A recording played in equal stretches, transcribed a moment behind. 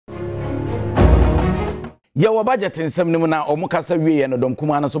Ye wo budget nsem nim na omukasa wie no dom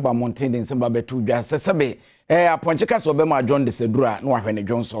kuma na so ba mountain nsem ba betu dwa sesebe aponcheka so be ma John de Sedura na wahwe ne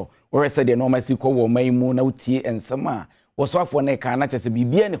dwonso wo rese de no ma si ko wo maimu na utie nsem a wo so afo ne ka na chese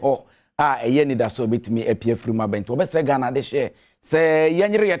bibia ni ho a eye ni da so betimi apie frima bento wo be se Ghana de hye se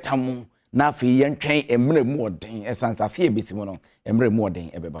yanyere yetamu na afi yentwen emre mu oden esansa afie besimu no emre mu oden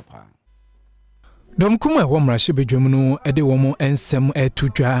ebeba pa Dom kuma wo mrahye bedwam no ede wo mo ensem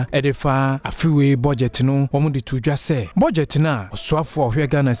etudwa ede fa afiwe budget no wo mo de tudwa se budget na osoafo ohwe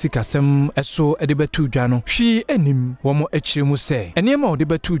Ghana sikasem eso ede betudwa no hwi enim wo mo akire mu se enema wo de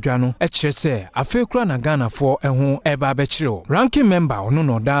betudwa no akire se afekura na Ghana fo eho eba bekire ranking member ono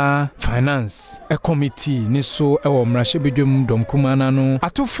no da finance committee ni so ewo mrahye bedwam dom kuma na no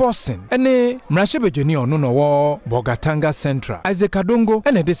ato forcing ene mrahye bedwani ono no wo Bogatanga Central Isaac Adongo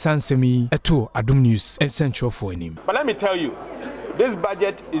ene de sansemi eto Adom News essential for him. But let me tell you, this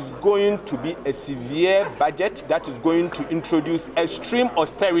budget is going to be a severe budget that is going to introduce extreme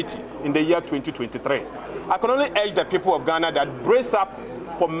austerity in the year 2023. I can only urge the people of Ghana that brace up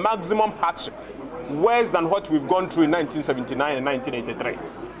for maximum hardship, worse than what we've gone through in 1979 and 1983.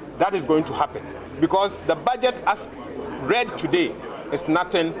 That is going to happen because the budget as read today is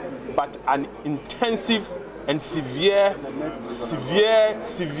nothing but an intensive and severe,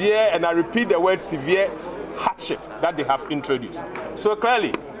 and I repeat the word severe, hardship that they have introduced. So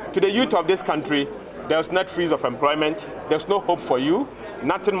clearly, to the youth of this country, there's net freeze of employment, there's no hope for you,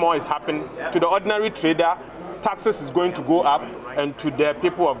 nothing more is happening. To the ordinary trader, taxes is going to go up, and to the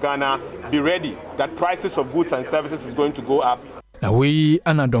people of Ghana, be ready that prices of goods and services is going to go up. Na we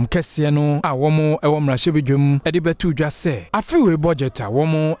anadom kese no a womo ewo mrahye bedwam ede betu dwa se afiwe budget a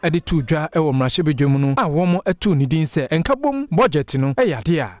womo ede tu dwa ewo mrahye bedwam no a womo etu ni din se enkabom budget no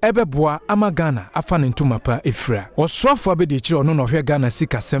eyade a ebeboa ama Ghana afa ne ntumapa efira osoafo abedi kire ono no hwe Ghana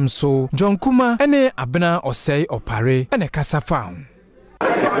sikasem so John Kuma ene abena osei opare ene kasa fa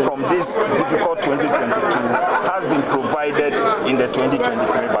from this difficult 2022 has been provided in the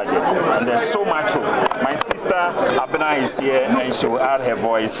 2023 budget, and there's so much hope. My sister Abena is here and she will add her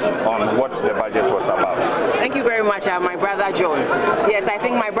voice on what the budget was about. Thank you very much, my brother John. Yes, I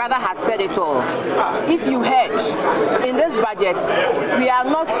think my brother has said it all. If you heard, in this budget, we are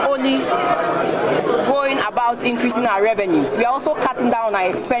not only going about increasing our revenues, we are also cutting down our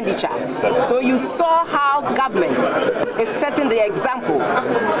expenditure. So you saw how government is setting the example,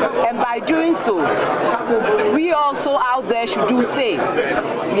 and by doing so, we also out there should do same.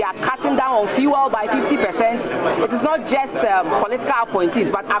 We are cutting down on fuel by 50%. It is not just political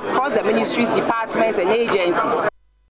appointees, but across the ministries, departments, and agencies.